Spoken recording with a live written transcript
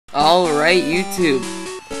Alright, YouTube.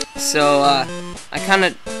 So, I kind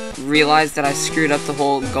of realized that I screwed up the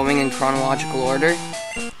whole going in chronological order.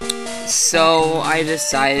 So, I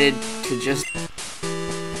decided to just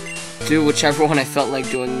do whichever one I felt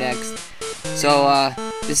like doing next. So,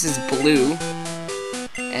 this is Blue.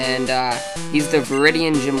 And, he's the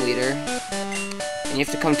Viridian gym leader. And you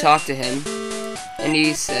have to come talk to him. And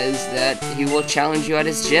he says that he will challenge you at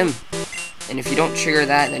his gym. And if you don't trigger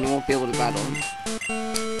that, then you won't be able to battle him.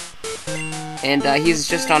 And he's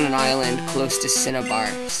just on an island close to Cinnabar,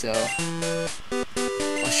 so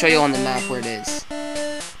I'll show you on the map where it is.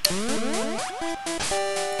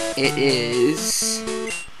 It is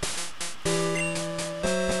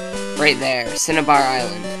right there, Cinnabar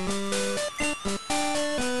Island.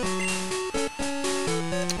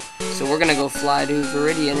 So we're gonna go fly to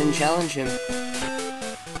Viridian and challenge him.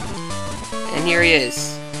 And here he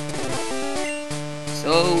is.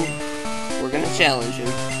 So we're gonna challenge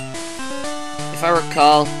him. If I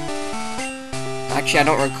recall, actually I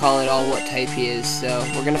don't recall at all what type he is, so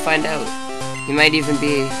we're gonna find out. He might even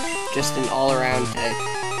be just an all-around type.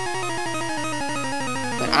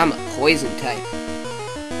 But I'm a poison type.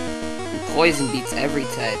 And poison beats every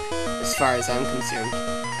type, as far as I'm concerned.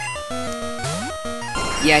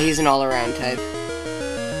 Yeah, he's an all-around type.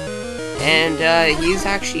 And he's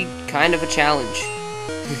actually kind of a challenge.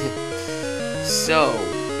 So,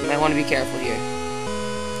 you might want to be careful here.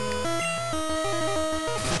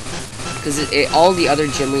 Because all the other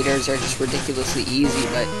gym leaders are just ridiculously easy,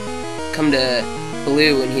 but come to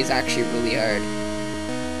Blue and he's actually really hard.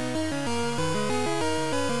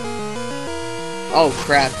 Oh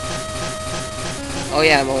crap. Oh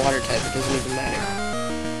yeah, I'm a water type, it doesn't even matter.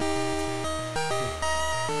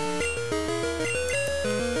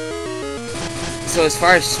 So as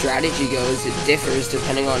far as strategy goes, it differs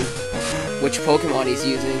depending on which Pokemon he's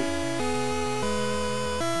using.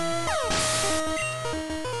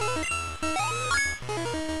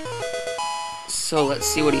 So let's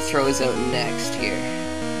see what he throws out next here.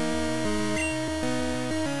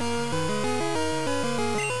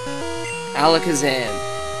 Alakazam.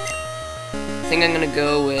 I think I'm gonna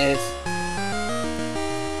go with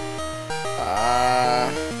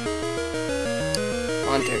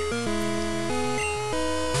Haunter.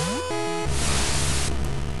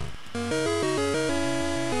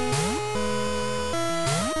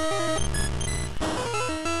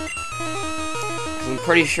 I'm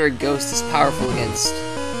pretty sure Ghost is powerful against.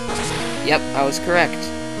 Yep, I was correct.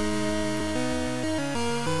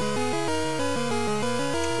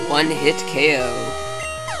 One-hit KO.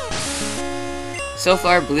 So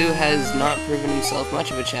far, Blue has not proven himself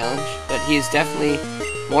much of a challenge, but he is definitely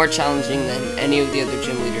more challenging than any of the other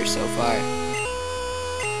gym leaders so far.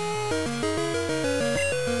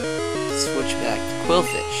 Switch back to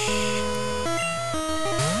Qwilfish.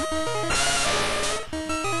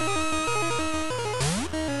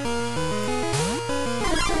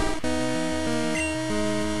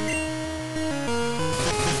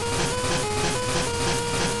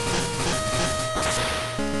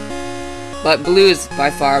 But Blue is by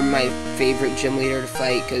far my favorite gym leader to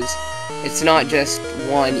fight, because it's not just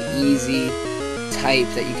one easy type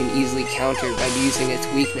that you can easily counter by using its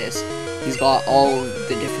weakness. He's got all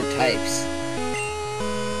the different types,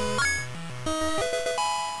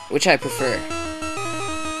 which I prefer.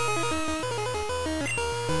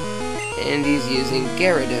 And he's using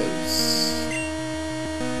Gyarados.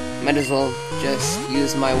 Might as well just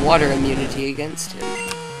use my water immunity against him.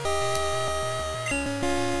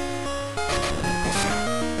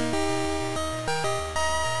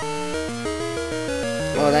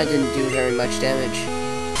 Oh, that didn't do very much damage.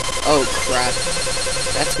 Oh, crap.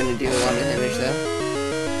 That's gonna do a lot of damage, though.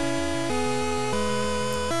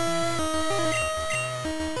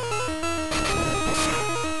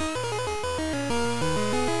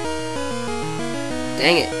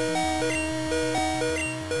 Dang it.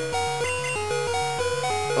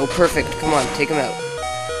 Oh, perfect. Come on, take him out.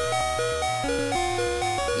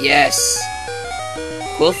 Yes!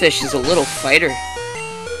 Qwilfish is a little fighter.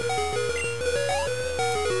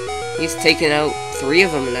 He's taken out 3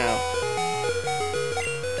 of them now.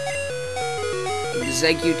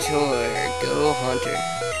 Exeggutor, go Haunter.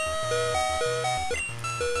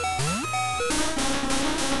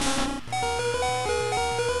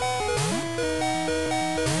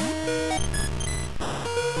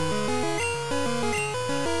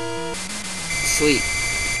 Sweet.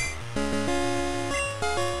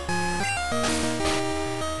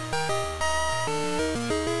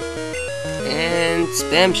 And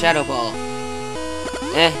spam Shadow Ball.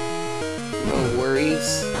 No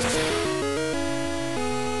worries.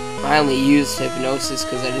 I only used Hypnosis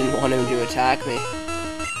because I didn't want him to attack me.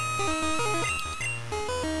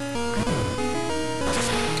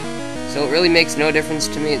 So it really makes no difference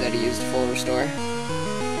to me that he used full restore.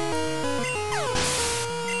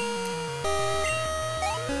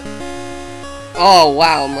 Oh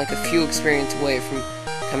wow, I'm like a few experience away from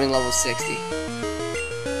becoming level 60.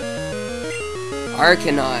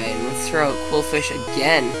 Arcanine, we'll throw out Qwilfish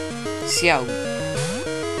again. See how...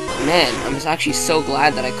 Man, I'm just actually so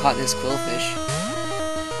glad that I caught this Qwilfish.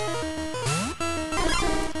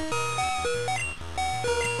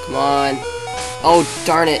 Come on. Oh,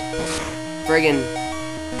 darn it. Friggin'.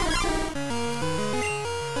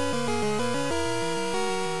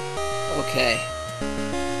 Okay.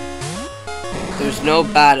 There's no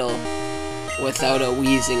battle without a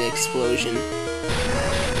wheezing explosion.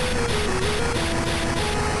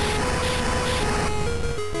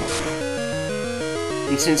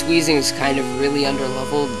 And since Weezing is kind of really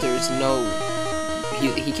under-leveled, there's no...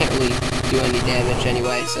 He can't really do any damage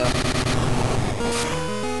anyway, so...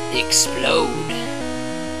 Explode!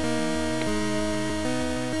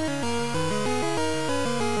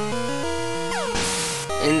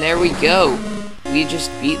 And there we go! We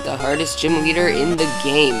just beat the hardest gym leader in the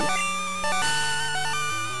game.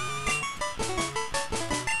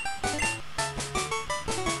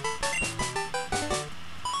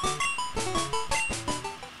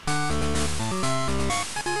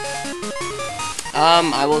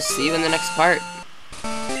 I will see you in the next part.